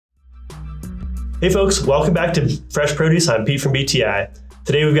Hey folks, welcome back to Fresh Produce. I'm Pete from BTI.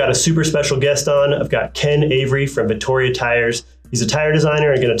 Today we've got a super special guest on. I've got Ken Avery from Vittoria Tires. He's a tire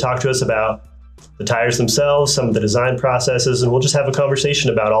designer and going to talk to us about the tires themselves, some of the design processes, and we'll just have a conversation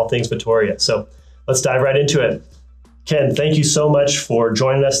about all things Vittoria. So let's dive right into it. Ken, thank you so much for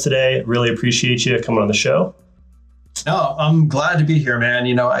joining us today. Really appreciate you coming on the show. No, I'm glad to be here, man.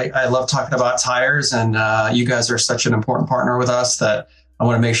 You know, I love talking about tires, and you guys are such an important partner with us that I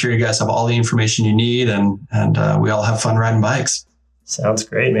want to make sure you guys have all the information you need, and we all have fun riding bikes. Sounds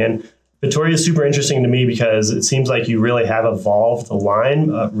great, man. Vittoria is super interesting to me because it seems like you really have evolved the line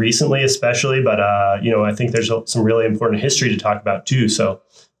recently, especially. But, I think there's some really important history to talk about, too. So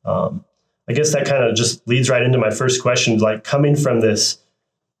I guess that kind of just leads right into my first question. Like coming from this,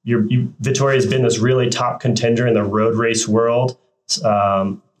 Vittoria has been this really top contender in the road race world.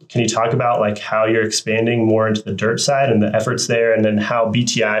 Can you talk about like how you're expanding more into the dirt side and the efforts there, and then how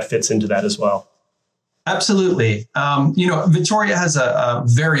BTI fits into that as well? Absolutely. Vittoria has a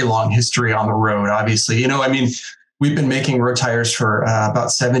very long history on the road, obviously. We've been making road tires for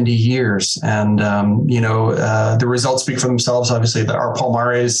about 70 years. And, the results speak for themselves. Obviously, our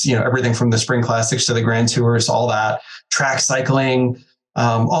Palmares, everything from the Spring Classics to the Grand Tours, all that, track cycling,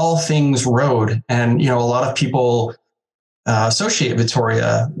 all things road. And, a lot of people associate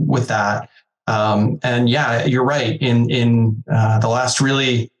Vittoria with that. And yeah, you're right. In the last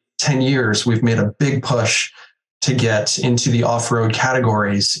really 10 years, we've made a big push to get into the off-road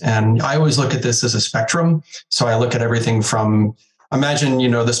categories. And I always look at this as a spectrum. So I look at everything from, imagine,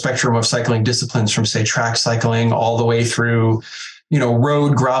 the spectrum of cycling disciplines from, say, track cycling all the way through,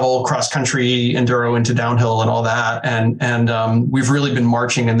 road, gravel, cross-country, enduro into downhill and all that. And we've really been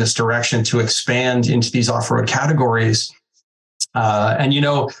marching in this direction to expand into these off-road categories. In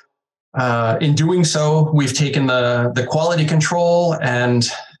doing so, we've taken the quality control and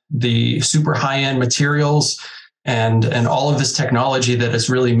the super high-end materials and all of this technology that has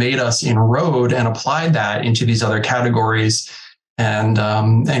really made us in road and applied that into these other categories. And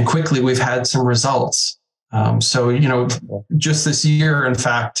quickly we've had some results. Just this year, in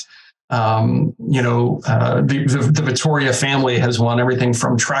fact, the Vittoria family has won everything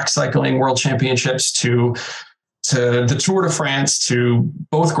from track cycling world championships to the Tour de France, to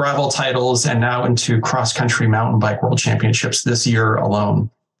both gravel titles, and now into cross-country mountain bike world championships this year alone.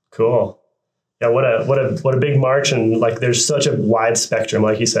 Cool. Yeah, what a big march, and like there's such a wide spectrum,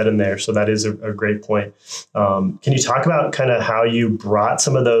 like you said in there. So that is a great point. Can you talk about kind of how you brought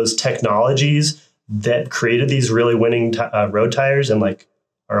some of those technologies that created these really winning road tires and like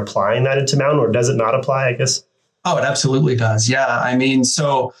are applying that into mountain, or does it not apply, I guess? Oh, it absolutely does. Yeah.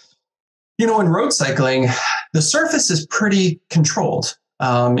 In road cycling, the surface is pretty controlled.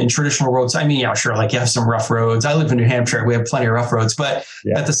 In traditional roads, sure, like you have some rough roads. I live in New Hampshire. We have plenty of rough roads. But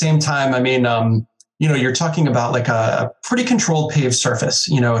At the same time, you're talking about like a pretty controlled paved surface.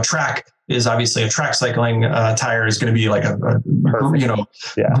 A track is obviously a track cycling tire is going to be like a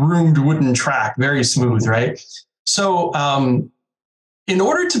groomed wooden track, very smooth, right? So in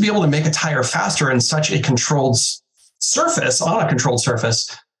order to be able to make a tire faster in such a controlled surface, on a controlled surface,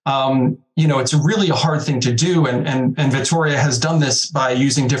 it's really a hard thing to do. And Vittoria has done this by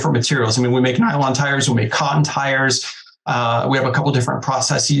using different materials. We make nylon tires, we make cotton tires. We have a couple different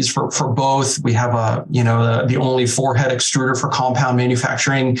processes for both. We have the only 4-head extruder for compound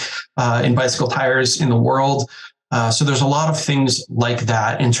manufacturing in bicycle tires in the world. So there's a lot of things like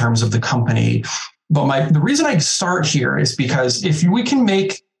that in terms of the company. But the reason I start here is because if we can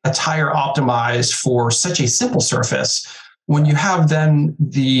make a tire optimized for such a simple surface, when you have then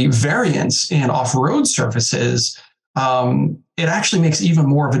the variance in off-road surfaces, it actually makes even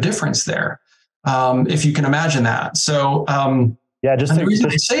more of a difference there, if you can imagine that. So the reason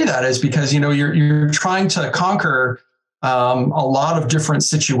I say that is because you're trying to conquer a lot of different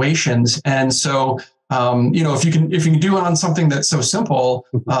situations, and so if you can do it on something that's so simple,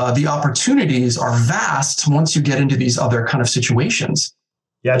 the opportunities are vast once you get into these other kind of situations.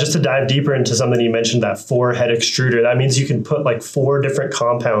 Yeah, just to dive deeper into something you mentioned, that 4-head extruder, that means you can put like 4 different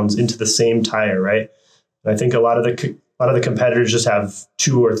compounds into the same tire, right? And I think a lot of the competitors just have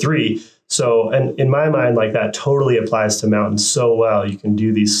 2 or 3. So, and in my mind, like that totally applies to mountain so well. You can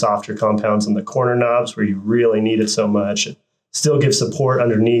do these softer compounds on the corner knobs where you really need it so much. It still gives support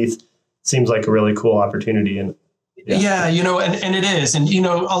underneath. Seems like a really cool opportunity. And yeah, and it is. And,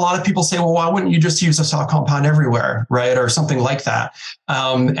 a lot of people say, well, why wouldn't you just use a soft compound everywhere, right? Or something like that.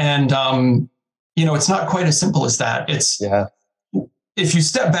 It's not quite as simple as that. If you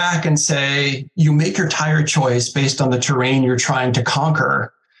step back and say you make your tire choice based on the terrain you're trying to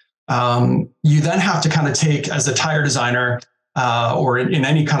conquer, you then have to kind of take, as a tire designer, or in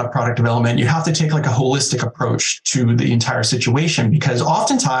any kind of product development, you have to take like a holistic approach to the entire situation, because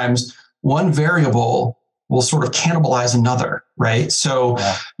oftentimes one variable will sort of cannibalize another, right? So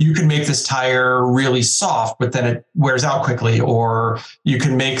you can make this tire really soft, but then it wears out quickly, or you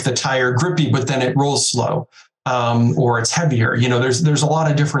can make the tire grippy, but then it rolls slow, or it's heavier. There's a lot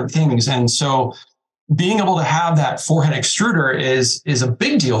of different things. And so being able to have that forehead extruder is a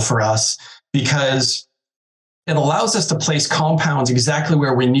big deal for us, because it allows us to place compounds exactly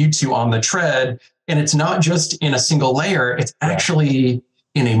where we need to on the tread. And it's not just in a single layer, it's actually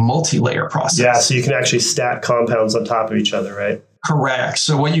in a multi-layer process. Yeah, so you can actually stack compounds on top of each other, right? Correct.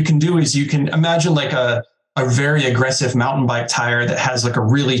 So what you can do is you can imagine like a very aggressive mountain bike tire that has like a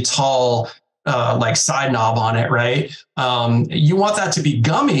really tall like side knob on it, right? You want that to be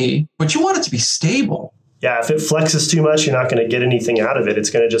gummy, but you want it to be stable. Yeah, if it flexes too much, you're not going to get anything out of it.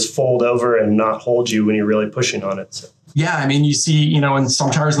 It's going to just fold over and not hold you when you're really pushing on it. So. Yeah, I mean, you see, in some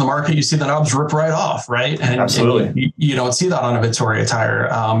tires in the market, you see the knobs rip right off, right? And, absolutely. And you don't see that on a Vittoria tire.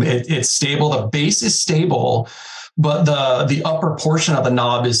 It's stable. The base is stable, but the upper portion of the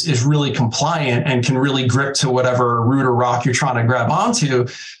knob is really compliant and can really grip to whatever root or rock you're trying to grab onto.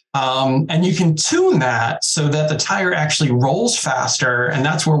 And you can tune that so that the tire actually rolls faster. And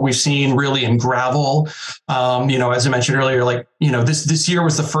that's where we've seen really in gravel. As I mentioned earlier, this year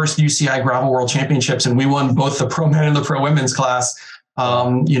was the first UCI Gravel World Championships, and we won both the pro men and the pro women's class,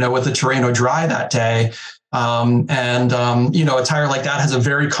 with the Terreno Dry that day. A tire like that has a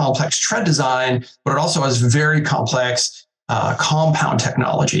very complex tread design, but it also has very complex compound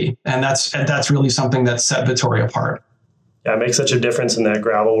technology. And that's really something that set Vittoria apart. Yeah, it makes such a difference in that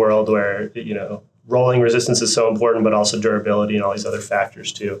gravel world where, rolling resistance is so important, but also durability and all these other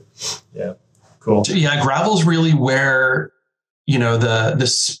factors too. Yeah, cool. Yeah, gravel's really where, the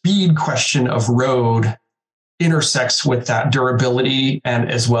speed question of road intersects with that durability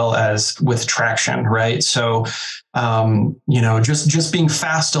and as well as with traction, right? So, just being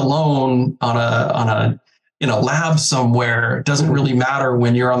fast alone in a lab somewhere doesn't really matter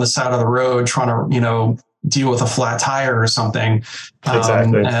when you're on the side of the road trying to, deal with a flat tire or something.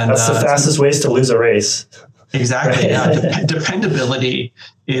 Exactly. And that's the fastest ways to lose a race. Exactly. Right? Yeah. Dependability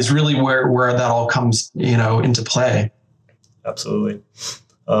is really where that all comes, into play. Absolutely.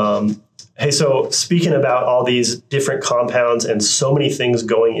 Hey, so speaking about all these different compounds and so many things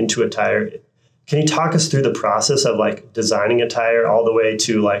going into a tire, can you talk us through the process of like designing a tire all the way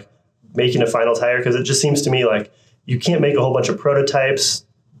to like making a final tire? Because it just seems to me like you can't make a whole bunch of prototypes.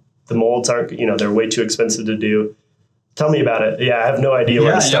 The molds aren't, they're way too expensive to do. Tell me about it. Yeah, I have no idea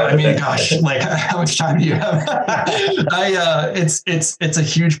where to start. Gosh, like how much time do you have? It's a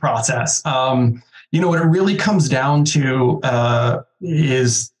huge process. What it really comes down to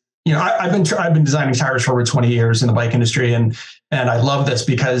is, I've been designing tires for over 20 years in the bike industry, and I love this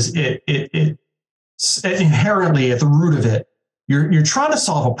because it's inherently at the root of it. You're trying to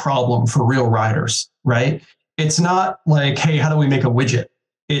solve a problem for real riders, right? It's not like, hey, how do we make a widget?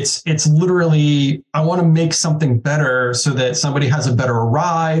 It's literally, I want to make something better so that somebody has a better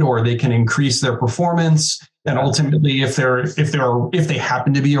ride or they can increase their performance. And ultimately, if they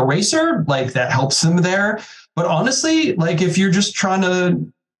happen to be a racer, like that helps them there. But honestly, like if you're just trying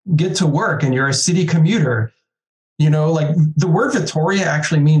to get to work and you're a city commuter, like the word Vittoria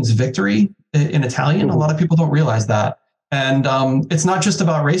actually means victory in Italian. A lot of people don't realize that. And it's not just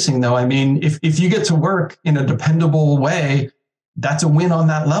about racing though. I mean, if you get to work in a dependable way, that's a win on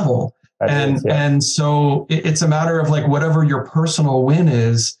that level. And so it's a matter of like whatever your personal win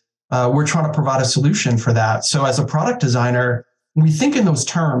is, we're trying to provide a solution for that. So as a product designer, we think in those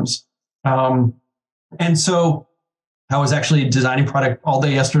terms. And so I was actually designing product all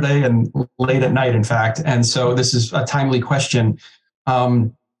day yesterday and late at night, in fact. And so this is a timely question.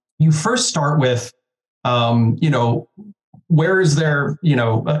 You first start with, where is there,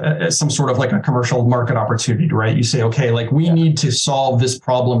 some sort of like a commercial market opportunity, right? You say, okay, like we need to solve this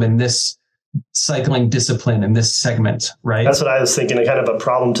problem in this cycling discipline in this segment, right? That's what I was thinking. A kind of a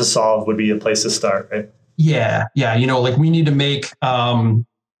problem to solve would be a place to start, right? Yeah. Like we need to make,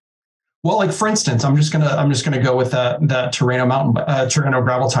 like for instance, I'm just gonna go with that Terreno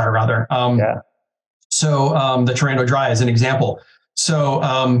gravel tire rather. So the Terreno Dry is an example.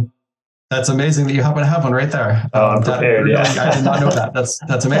 So that's amazing that you happen to have one right there. Oh, I'm prepared. I did not know that.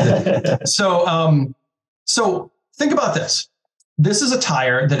 That's amazing. So think about this. This is a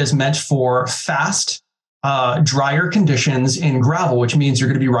tire that is meant for fast, drier conditions in gravel, which means you're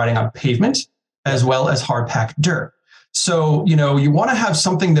going to be riding on pavement as well as hard packed dirt. So, you want to have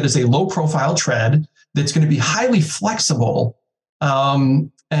something that is a low profile tread that's going to be highly flexible.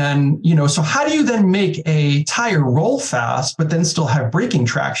 And, so how do you then make a tire roll fast, but then still have braking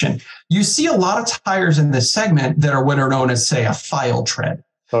traction? You see a lot of tires in this segment that are what are known as, say, a file tread.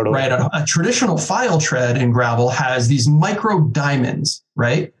 Totally. Right? A traditional file tread in gravel has these micro diamonds,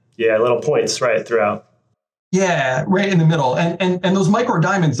 right? Yeah, little points right throughout. Yeah, right in the middle. And those micro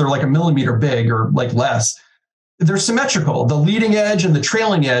diamonds, they're like a millimeter big or like less. They're symmetrical. The leading edge and the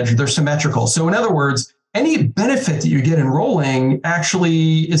trailing edge, they're symmetrical. So in other words, any benefit that you get in rolling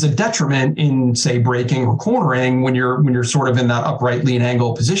actually is a detriment in, say, braking or cornering when you're sort of in that upright lean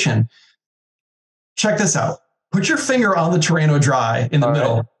angle position. Check this out. Put your finger on the Terreno Dry in the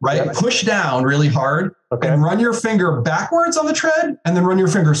middle, right? Yep. Push down really hard and run your finger backwards on the tread and then run your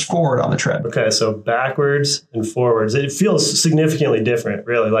fingers forward on the tread. Okay, so backwards and forwards. It feels significantly different,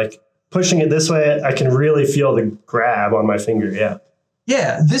 really. Like pushing it this way, I can really feel the grab on my finger, yeah.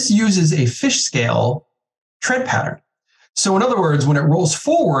 Yeah, this uses a fish scale tread pattern. So in other words, when it rolls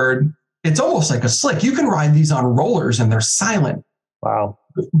forward, it's almost like a slick. You can ride these on rollers and they're silent. Wow.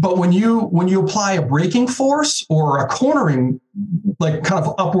 But when you apply a braking force or a cornering, like kind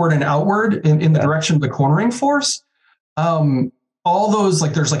of upward and outward in the direction of the cornering force, all those,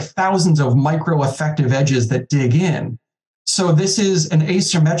 like there's like thousands of micro effective edges that dig in. So this is an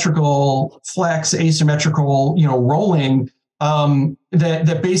asymmetrical flex, asymmetrical, rolling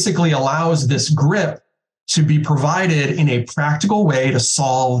that basically allows this grip to be provided in a practical way to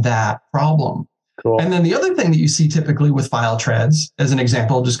solve that problem. Cool. And then the other thing that you see typically with file treads, as an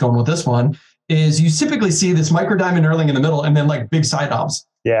example, just going with this one, is you typically see this micro diamond knurling in the middle and then like big side knobs.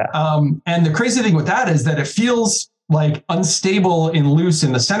 Yeah. And the crazy thing with that is that it feels like unstable and loose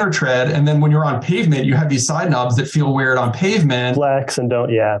in the center tread. And then when you're on pavement, you have these side knobs that feel weird on pavement. Flex and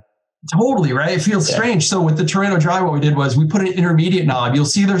don't, yeah. Totally, right? It feels strange. So with the Terreno Dry, what we did was we put an intermediate knob. You'll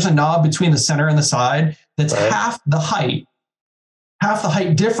see there's a knob between the center and the side that's half the height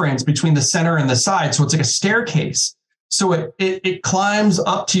difference between the center and the side. So it's like a staircase. So it climbs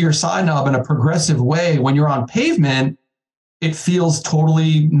up to your side knob in a progressive way. When you're on pavement, it feels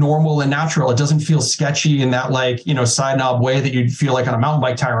totally normal and natural. It doesn't feel sketchy in that side knob way that you'd feel like on a mountain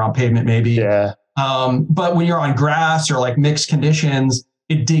bike tire on pavement, maybe. Yeah. But when you're on grass or like mixed conditions,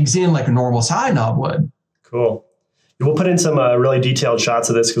 it digs in like a normal side knob would. Cool. We'll put in some really detailed shots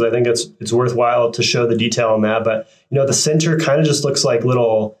of this because I think it's worthwhile to show the detail on that. But, the center kind of just looks like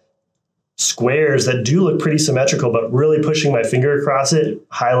little squares that do look pretty symmetrical, but really pushing my finger across it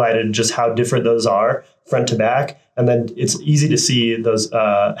highlighted just how different those are front to back. And then it's easy to see those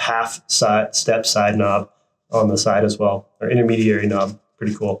half step side knob on the side as well, or intermediary knob.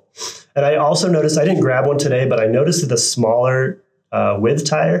 Pretty cool. And I also noticed, I didn't grab one today, but I noticed that the smaller width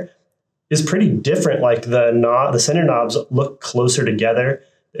tire is pretty different. Like the center knobs look closer together.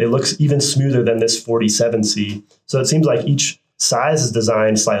 It looks even smoother than this 47C. So it seems like each size is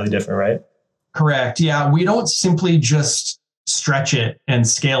designed slightly different, right? Correct. Yeah. We don't simply just stretch it and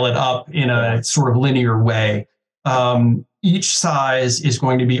scale it up in a sort of linear way. Each size is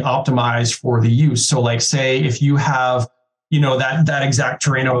going to be optimized for the use. So like say if you have that exact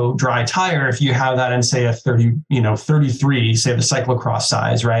Terreno Dry tire, if you have that in say a 33, say the cyclocross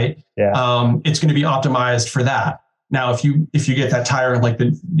size, right? Yeah. It's going to be optimized for that. Now, if you get that tire like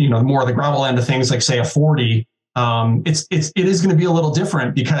the more of the gravel end of things, like say a 40, it is going to be a little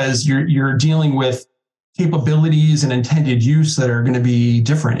different because you're dealing with capabilities and intended use that are going to be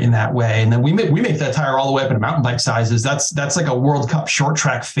different in that way. And then we make that tire all the way up into mountain bike sizes. That's like a World Cup short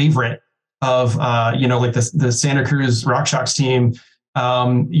track favorite of like the Santa Cruz RockShox team.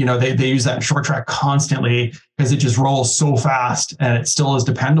 They use that in short track constantly because it just rolls so fast and it still is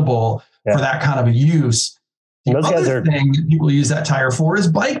dependable for that kind of a use. The other thing that people use that tire for is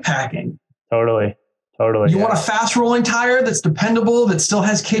bike packing. Totally. You want a fast rolling tire that's dependable, that still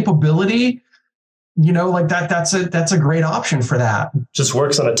has capability. Like that's a great option for that. Just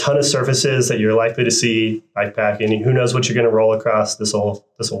works on a ton of surfaces that you're likely to see bike packing. Who knows what you're going to roll across? This will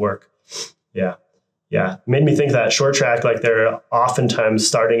work. Yeah. It made me think that short track, like they're oftentimes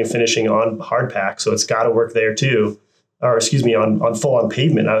starting and finishing on hard pack. So it's got to work there too, or excuse me, on full on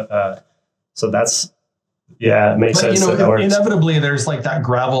pavement. So that's, it makes sense. Inevitably there's like that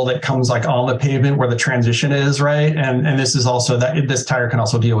gravel that comes like on the pavement where the transition is, right? And this is also that this tire can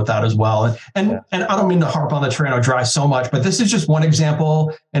also deal with that as well. And I don't mean to harp on the Terreno Dry so much, but this is just one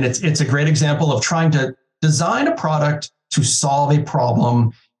example. And it's a great example of trying to design a product to solve a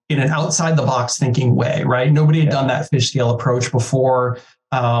problem in an outside the box thinking way, right? Nobody had done that fish scale approach before.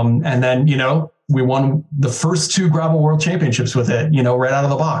 And then, we won the first 2 gravel world championships with it, right out of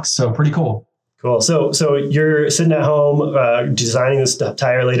the box. So pretty cool. Cool. So you're sitting at home, designing this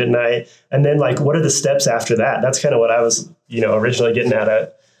tire late at night. And then what are the steps after that? That's kind of what I was, originally getting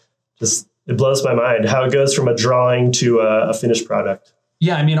at. it blows my mind how it goes from a drawing to a finished product.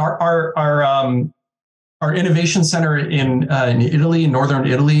 Yeah, I mean, our innovation center in Italy, in northern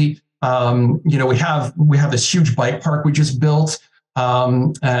Italy, we have this huge bike park we just built,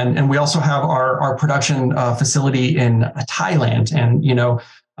 and we also have our production facility in Thailand. And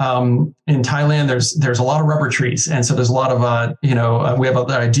in Thailand, there's a lot of rubber trees, and so there's a lot of we have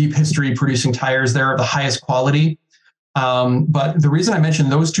a deep history producing tires there of the highest quality. But the reason I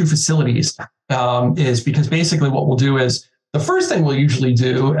mentioned those two facilities is because basically what we'll do is the first thing we'll usually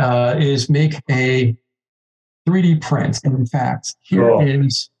do is make a 3D print. And in fact, here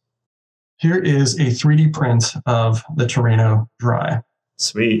is a 3D print of the Terreno Dry.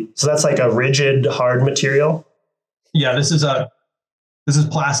 Sweet. So that's like a rigid, hard material? Yeah, this is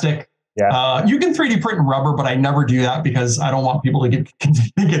plastic. Yeah. You can 3D print in rubber, but I never do that because I don't want people to think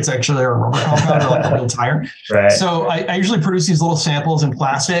it's actually a rubber compound or like a real tire. Right. So I usually produce these little samples in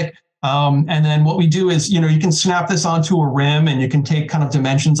plastic. And then what we do is, you can snap this onto a rim and you can take kind of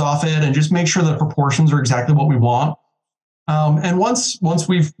dimensions off it and just make sure the proportions are exactly what we want. And once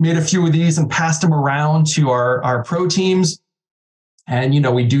we've made a few of these and passed them around to our pro teams,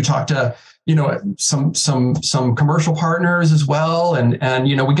 and, we do talk to, some commercial partners as well. And,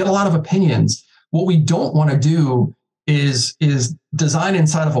 we get a lot of opinions. What we don't want to do is design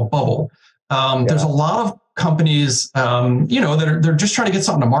inside of a bubble. There's a lot of companies, they're just trying to get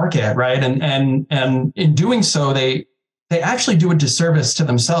something to market, right? And in doing so, they actually do a disservice to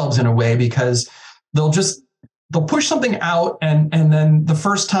themselves in a way, because they'll push something out, and then the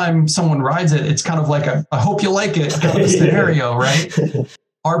first time someone rides it, it's kind of like I hope you like it kind of scenario, right?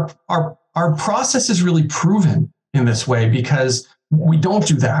 Our process is really proven in this way because we don't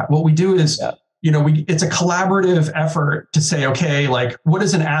do that. What we do is, it's a collaborative effort to say, okay, like, what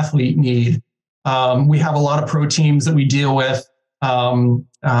does an athlete need? We have a lot of pro teams that we deal with,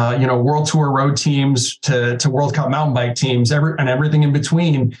 World Tour road teams to World Cup mountain bike teams, and everything in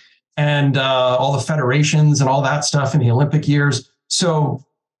between, and all the federations and all that stuff in the Olympic years. So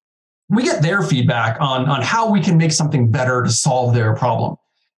we get their feedback on how we can make something better to solve their problem.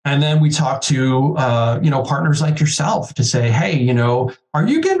 And then we talk to, partners like yourself to say, hey, are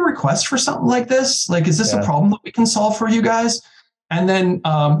you getting requests for something like this? Like, is this a problem that we can solve for you guys? And then,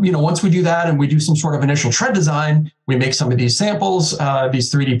 once we do that and we do some sort of initial tread design, we make some of these samples,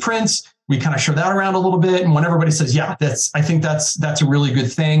 these 3D prints, we kind of show that around a little bit. And when everybody says, yeah, I think that's a really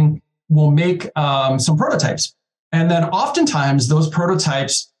good thing, we'll make some prototypes. And then oftentimes those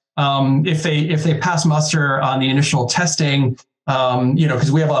prototypes, if they pass muster on the initial testing,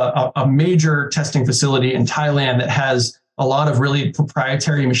 because we have a major testing facility in Thailand that has a lot of really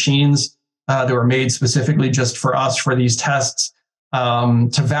proprietary machines that were made specifically just for us for these tests,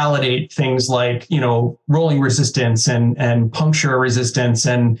 to validate things like, rolling resistance and puncture resistance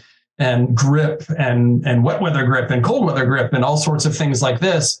and grip and wet weather grip and cold weather grip and all sorts of things like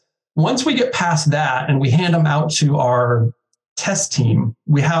this. Once we get past that and we hand them out to our test team,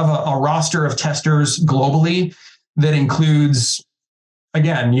 we have a roster of testers globally that includes,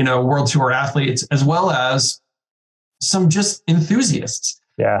 again, World Tour athletes, as well as some just enthusiasts.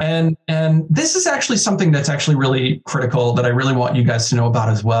 Yeah. And this is actually something that's actually really critical that I really want you guys to know about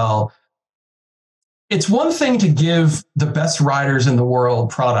as well. It's one thing to give the best riders in the world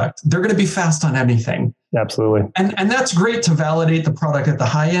product. They're going to be fast on anything. Absolutely. And that's great to validate the product at the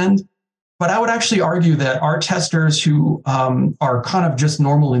high end. But I would actually argue that our testers who are kind of just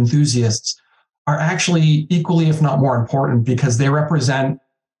normal enthusiasts are actually equally, if not more important, because they represent,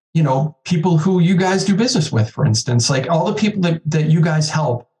 people who you guys do business with, for instance. Like all the people that you guys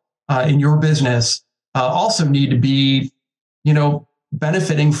help in your business also need to be,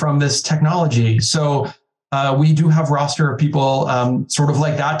 benefiting from this technology. So we do have a roster of people sort of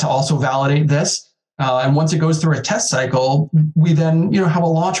like that to also validate this. And once it goes through a test cycle, we then, have a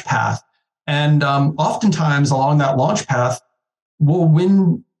launch path. And oftentimes along that launch path, we'll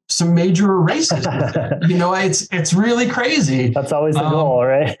win some major races. It's really crazy. That's always the goal,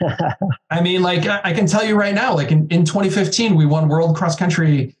 right? I mean, like I can tell you right now, like in 2015, we won World Cross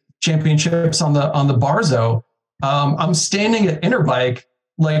Country Championships on the Barzo. I'm standing at Interbike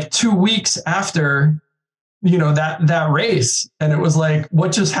like 2 weeks after, that race. And it was like,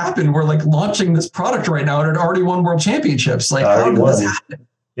 what just happened? We're like launching this product right now and it already won world championships. Like, how did this happen?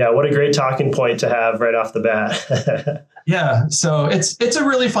 Yeah, what a great talking point to have right off the bat. Yeah, so it's a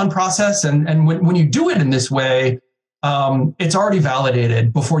really fun process, and when you do it in this way, it's already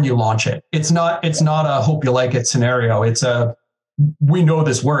validated before you launch it. It's not a hope you like it scenario. It's we know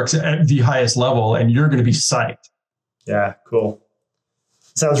this works at the highest level, and you're going to be psyched. Yeah, cool.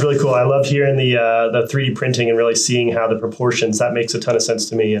 Sounds really cool. I love hearing the 3D printing and really seeing how the proportions, that makes a ton of sense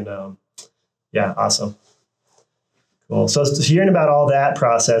to me. And yeah, awesome. Cool. So hearing about all that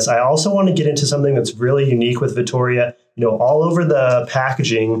process, I also want to get into something that's really unique with Vittoria. You know, all over the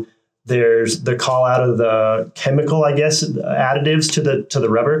packaging, there's the call out of the chemical, I guess, additives to the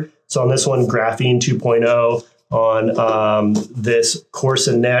rubber. So on this one, graphene 2.0. On this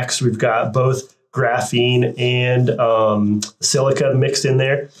Corsa Next, we've got both graphene and silica mixed in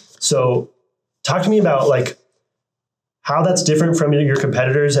there. So talk to me about like how that's different from your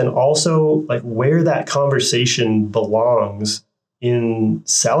competitors, and also like where that conversation belongs in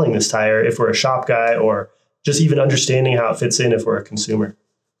selling this tire if we're a shop guy, or just even understanding how it fits in if we're a consumer.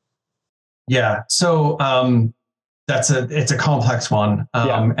 Yeah. So it's a complex one.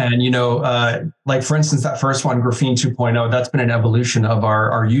 And, you know, like for instance, that first one, graphene 2.0, that's been an evolution of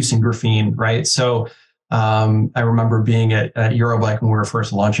our use in graphene, right? So I remember being at Eurobike when we were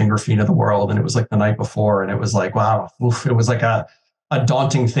first launching graphene to the world, and it was like the night before, and it was like, wow, it was like a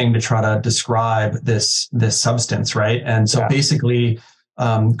daunting thing to try to describe this substance, right? And so basically,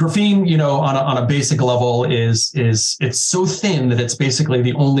 graphene, you know, on a basic level is it's so thin that it's basically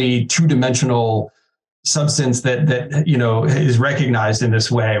the only two-dimensional substance that you know is recognized in this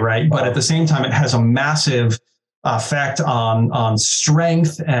way, right? But at the same time, it has a massive effect on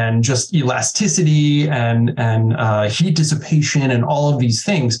strength and just elasticity and heat dissipation and all of these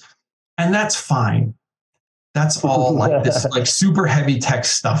things, and that's fine. That's all like this like super heavy tech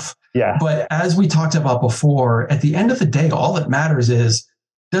stuff. Yeah. But as we talked about before, at the end of the day, all that matters is,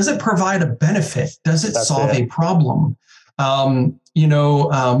 does it provide a benefit? Does it solve a problem? You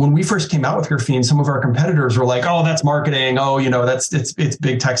know, when we first came out with graphene, some of our competitors were like, "Oh, that's marketing. Oh, you know, it's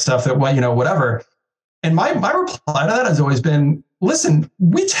big tech stuff. That what, you know, whatever." And my reply to that has always been, "Listen,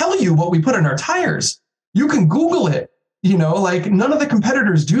 we tell you what we put in our tires. You can Google it. You know, like none of the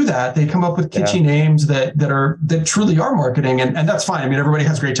competitors do that. They come up with kitschy names that truly are marketing, and that's fine. I mean, everybody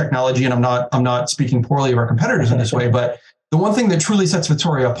has great technology, and I'm not speaking poorly of our competitors in this way, but the one thing that truly sets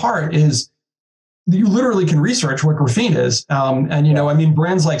Vittoria apart is you literally can research what graphene is. And, you know, I mean,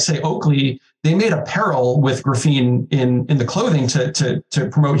 brands like, say, Oakley, they made apparel with graphene in the clothing to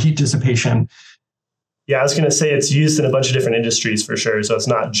promote heat dissipation. Yeah, I was going to say it's used in a bunch of different industries for sure. So it's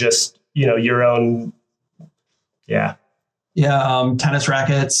not just, you know, your own. Yeah. Yeah. Tennis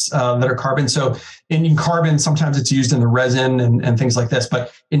rackets that are carbon. So in carbon, sometimes it's used in the resin and things like this.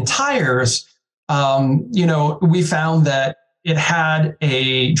 But in tires, you know, we found that it had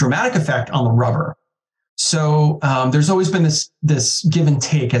a dramatic effect on the rubber. So there's always been this give and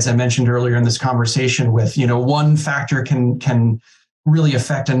take, as I mentioned earlier in this conversation, with, you know, one factor can really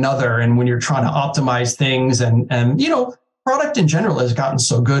affect another. And when you're trying to optimize things and you know, product in general has gotten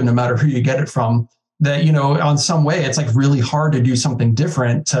so good, no matter who you get it from, that, you know, on some way, it's like really hard to do something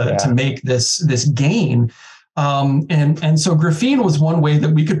different to make this gain. And so graphene was one way that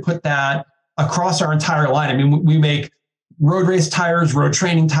we could put that across our entire line. I mean, we make road race tires, road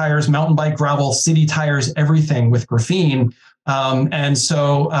training tires, mountain bike, gravel, city tires, everything with graphene. And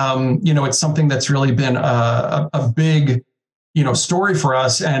so, you know, it's something that's really been a big, you know, story for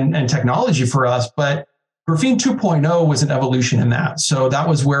us and technology for us. But graphene 2.0 was an evolution in that. So that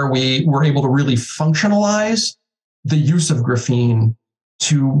was where we were able to really functionalize the use of graphene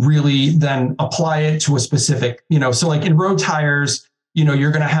to really then apply it to a specific, you know, so like in road tires, you know,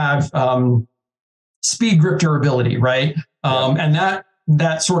 you're going to have speed grip durability, right? And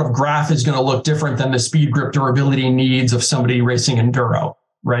that sort of graph is going to look different than the speed grip durability needs of somebody racing enduro,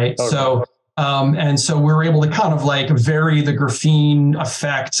 right? Okay. So, and so we're able to kind of like vary the graphene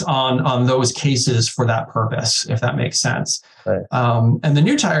effect on those cases for that purpose, if that makes sense. Right. And the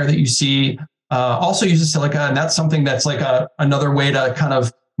new tire that you see also uses silica, and that's something that's like another way to kind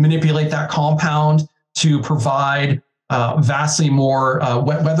of manipulate that compound to provide vastly more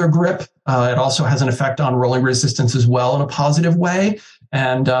wet weather grip. It also has an effect on rolling resistance as well in a positive way.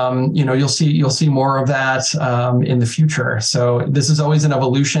 And, you know, you'll see more of that in the future. So this is always an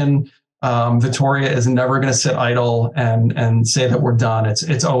evolution. Vittoria is never going to sit idle and say that we're done.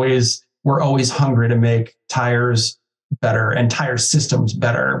 We're always hungry to make tires better and tire systems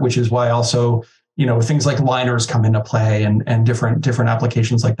better, which is why also, you know, things like liners come into play and different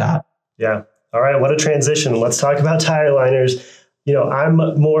applications like that. Yeah. All right. What a transition. Let's talk about tire liners. You know, I'm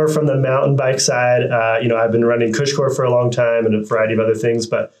more from the mountain bike side. You know, I've been running Cushcore for a long time and a variety of other things,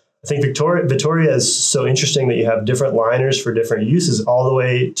 but I think Vittoria is so interesting that you have different liners for different uses all the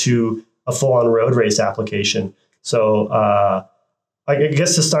way to a full-on road race application. So I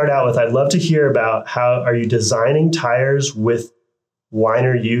guess to start out with, I'd love to hear about how are you designing tires with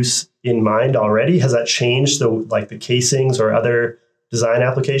liner use in mind already? Has that changed the casings or other design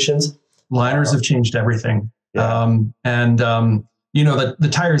applications. Liners have changed everything. Yeah. You know, the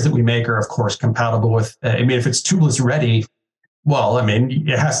tires that we make are, of course, compatible with, I mean, if it's tubeless ready, well, I mean,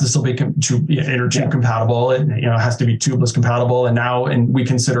 it has to still be inner tube compatible. It, you know, it has to be tubeless compatible. And we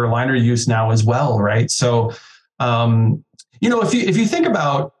consider liner use now as well, right? So, you know, if you think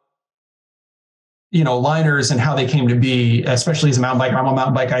about, you know, liners and how they came to be, especially as a mountain biker, I'm a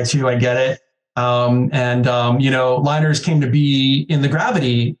mountain bike guy too, I get it. You know, liners came to be in the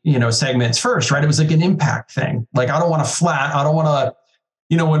gravity, you know, segments first, right? It was like an impact thing. Like, I don't want to flat, I don't want to,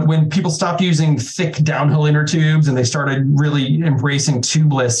 you know, when people stopped using thick downhill inner tubes and they started really embracing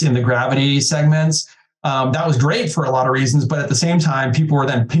tubeless in the gravity segments, that was great for a lot of reasons. But at the same time, people were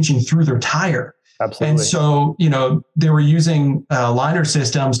then pinching through their tire. Absolutely. And so, you know, they were using liner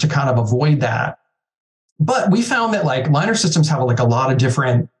systems to kind of avoid that. But we found that like liner systems have like a lot of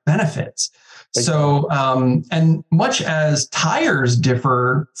different benefits. So, and much as tires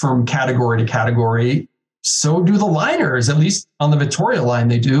differ from category to category, so do the liners, at least on the Vittoria line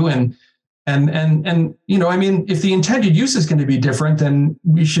they do. And, you know, I mean, if the intended use is going to be different, then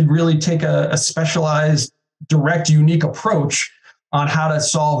we should really take a specialized, direct, unique approach on how to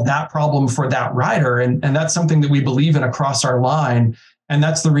solve that problem for that rider. And that's something that we believe in across our line. And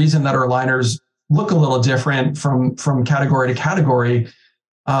that's the reason that our liners look a little different from category to category.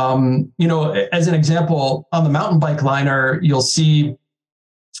 You know, as an example, on the mountain bike liner, you'll see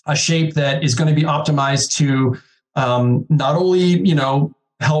a shape that is going to be optimized to not only, you know,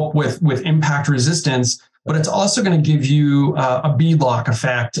 help with impact resistance, but it's also going to give you a bead lock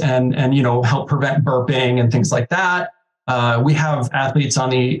effect and you know, help prevent burping and things like that. We have athletes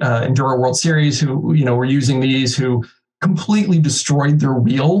on the Enduro World Series who, you know, were using these who completely destroyed their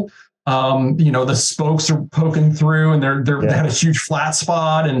wheel. You know, the spokes are poking through and they had a huge flat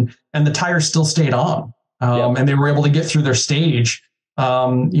spot and the tire still stayed on. And they were able to get through their stage.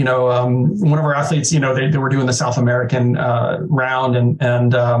 You know, one of our athletes, you know, they were doing the South American round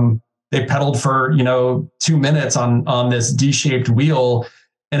and they pedaled for, you know, 2 minutes on this D-shaped wheel,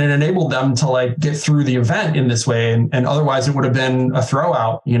 and it enabled them to like get through the event in this way. And otherwise it would have been a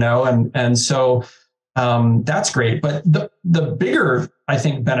throwout, you know, and so that's great. But the bigger, I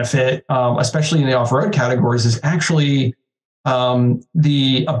think, benefit, especially in the off-road categories, is actually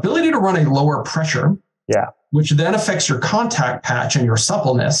the ability to run a lower pressure, which then affects your contact patch and your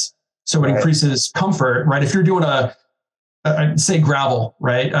suppleness. So it increases comfort, right? If you're doing say gravel,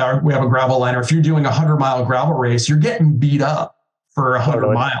 right? We have a gravel liner. If you're doing a 100-mile gravel race, you're getting beat up for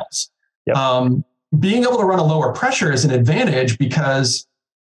 100 miles. Being able to run a lower pressure is an advantage because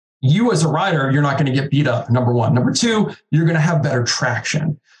you as a rider, you're not going to get beat up, number one. Number two, you're going to have better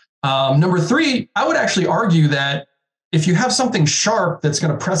traction. Number three, I would actually argue that if you have something sharp that's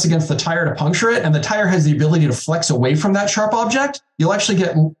going to press against the tire to puncture it, and the tire has the ability to flex away from that sharp object, you'll actually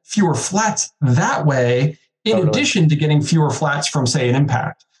get fewer flats that way, in addition to getting fewer flats from, say, an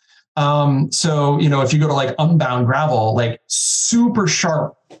impact. So, you know, if you go to like unbound gravel, like super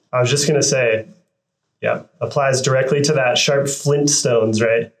sharp. I was just going to say, applies directly to that sharp flint stones,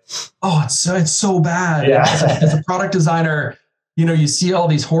 right? Oh, it's so bad. Yeah. As a product designer, you know, you see all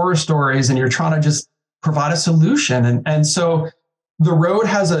these horror stories and you're trying to just provide a solution. And so the road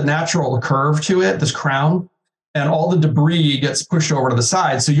has a natural curve to it, this crown, and all the debris gets pushed over to the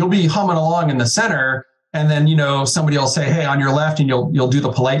side. So you'll be humming along in the center, and then, you know, somebody will say, hey, on your left, and you'll do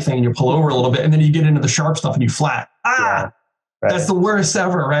the polite thing and you pull over a little bit, and then you get into the sharp stuff and you flat. That's the worst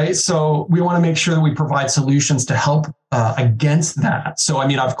ever, right? So we want to make sure that we provide solutions to help against that. So, I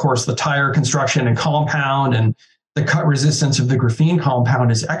mean, of course, the tire construction and compound and the cut resistance of the graphene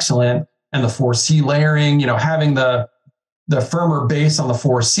compound is excellent. And the 4C layering, you know, having the firmer base on the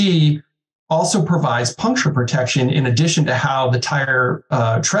 4C also provides puncture protection in addition to how the tire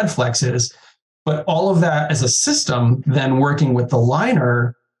tread flexes. But all of that as a system, then working with the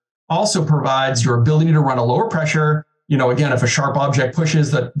liner, also provides your ability to run a lower pressure. You know, again, if a sharp object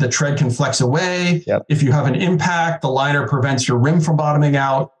pushes, the tread can flex away. If you have an impact, the liner prevents your rim from bottoming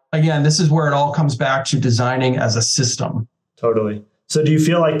out. Again, this is where it all comes back to designing as a system. Totally. So do you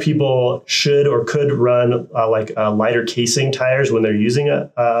feel like people should or could run lighter casing tires when they're using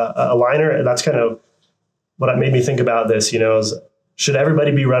a liner? That's kind of what made me think about this, you know, is should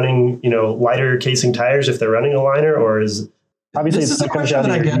everybody be running, you know, lighter casing tires if they're running a liner, or is... Obviously, this is a question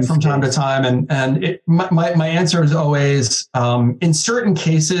that I get from time to time. And my answer is always, in certain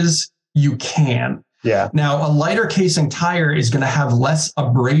cases, you can. Now, a lighter casing tire is going to have less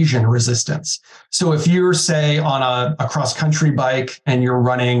abrasion resistance. So if you're, say, on a cross-country bike and you're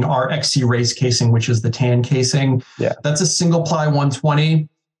running our XC race casing, which is the tan casing, that's a single ply 120.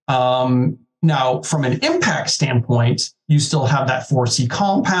 Now, from an impact standpoint, you still have that 4C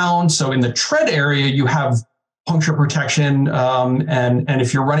compound. So in the tread area, you have puncture protection. And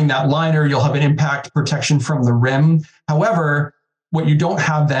if you're running that liner, you'll have an impact protection from the rim. However, what you don't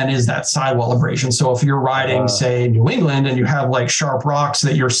have then is that sidewall abrasion. So if you're riding, say, New England, and you have like sharp rocks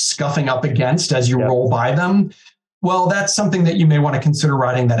that you're scuffing up against as you roll by them, well, that's something that you may want to consider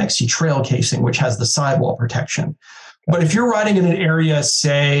riding that XC Trail casing, which has the sidewall protection. But if you're riding in an area,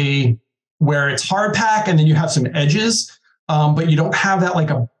 say, where it's hard pack and then you have some edges, but you don't have that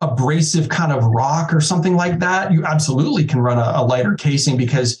like a abrasive kind of rock or something like that, you absolutely can run a lighter casing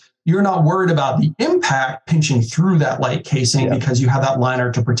because you're not worried about the impact pinching through that light casing because you have that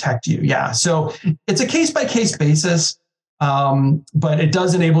liner to protect you. Yeah. So it's a case-by-case basis, but it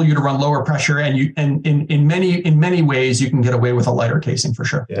does enable you to run lower pressure, and in many ways you can get away with a lighter casing for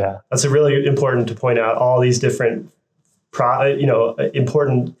sure. Yeah, that's a really important to point out all these different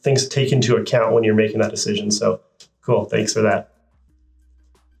important things to take into account when you're making that decision. So cool. Thanks for that.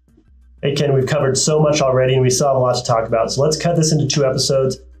 Hey, Ken, we've covered so much already and we still have a lot to talk about. So let's cut this into 2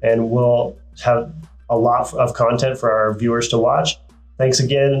 episodes and we'll have a lot of content for our viewers to watch. Thanks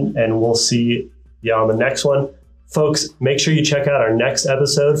again. And we'll see you on the next one. Folks, make sure you check out our next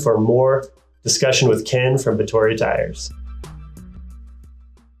episode for more discussion with Ken from Vittoria Tires.